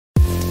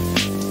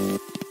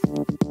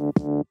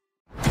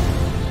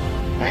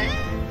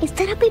Is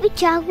that a baby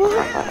jaguar?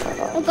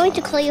 I'm going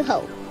to call you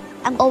Hope.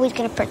 I'm always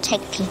going to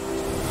protect you.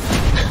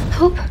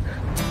 Hope?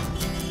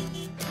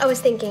 I was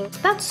thinking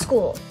about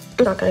school.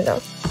 I'm not going to go.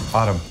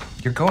 Autumn,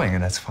 you're going,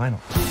 and that's final.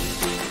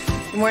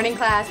 Good morning,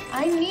 class.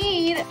 I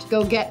need to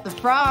go get the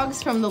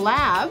frogs from the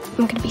lab.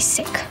 I'm going to be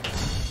sick.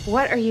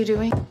 What are you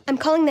doing? I'm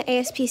calling the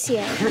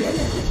ASPCA.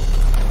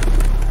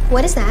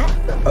 What is that?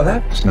 Oh,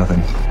 that's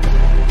nothing.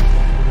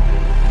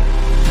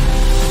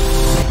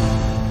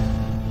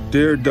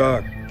 Dear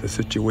Doc, the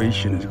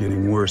situation is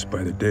getting worse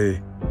by the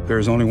day. There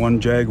is only one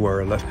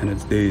Jaguar left and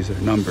its days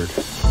are numbered.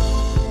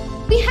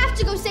 We have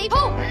to go save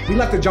Hope! We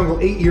left the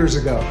jungle 8 years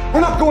ago. We're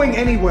not going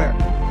anywhere.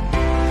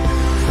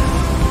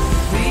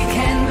 We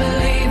can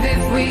believe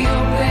if we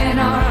open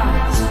our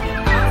eyes.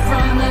 Out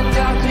from the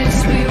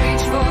darkness, we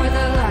reach for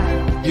the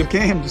light. You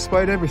came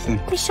despite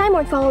everything. The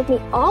Shymore followed me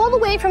all the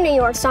way from New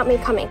York to stop me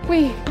coming.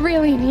 We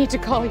really need to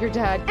call your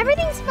dad.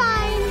 Everything's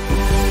fine.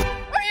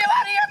 Are you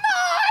out of your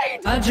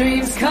mind? Our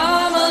dreams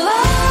come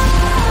alive.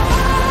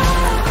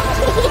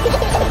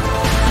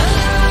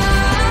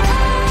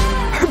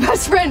 Her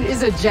best friend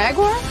is a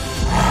jaguar?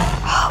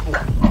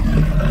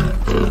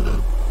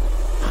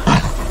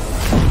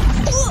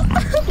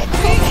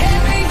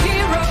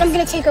 I'm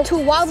gonna take her to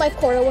a wildlife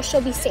corridor where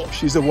she'll be safe.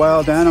 She's a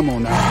wild animal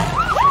now.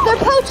 They're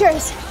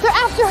poachers! They're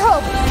after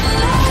Hope!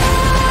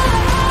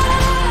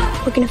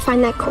 We're gonna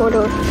find that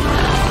corridor.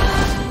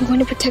 I'm going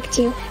to protect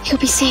you. You'll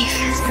be safe.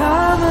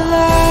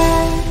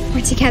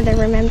 We're together,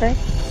 remember?